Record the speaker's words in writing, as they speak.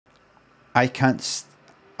I can't.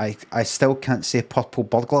 I still can't say purple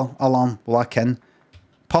burglar alarm. Well, I can.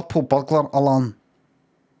 Purple burglar alarm.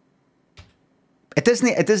 It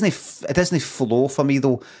doesn't flow for me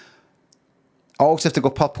though. I also have to go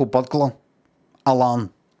purple burglar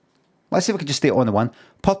alarm. Let's see if we can just stay on the one.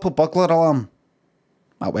 Purple burglar alarm.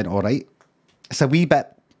 That went all right. It's a wee bit.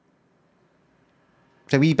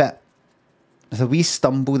 There's a wee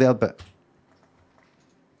stumble there, but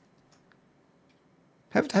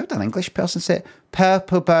how would an English person say it?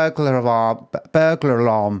 Purple burglar alarm. Burglar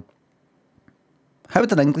alarm. How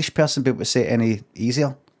would an English person be able to say it any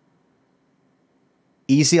easier?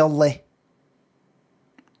 Easierly.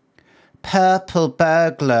 Purple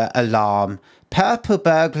burglar alarm. Purple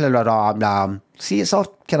burglar alarm. See, it's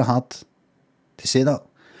all kind of hard to say that.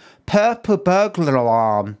 Purple burglar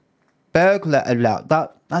alarm. Burglar alert.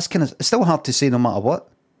 That's kind of... It's still hard to say no matter what.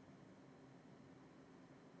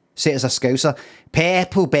 Say it as a Scouser.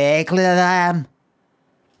 Purple burglar alarm.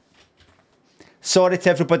 Sorry to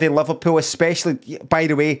everybody in Liverpool, especially, by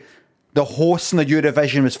the way, the hosting of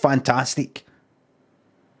Eurovision was fantastic.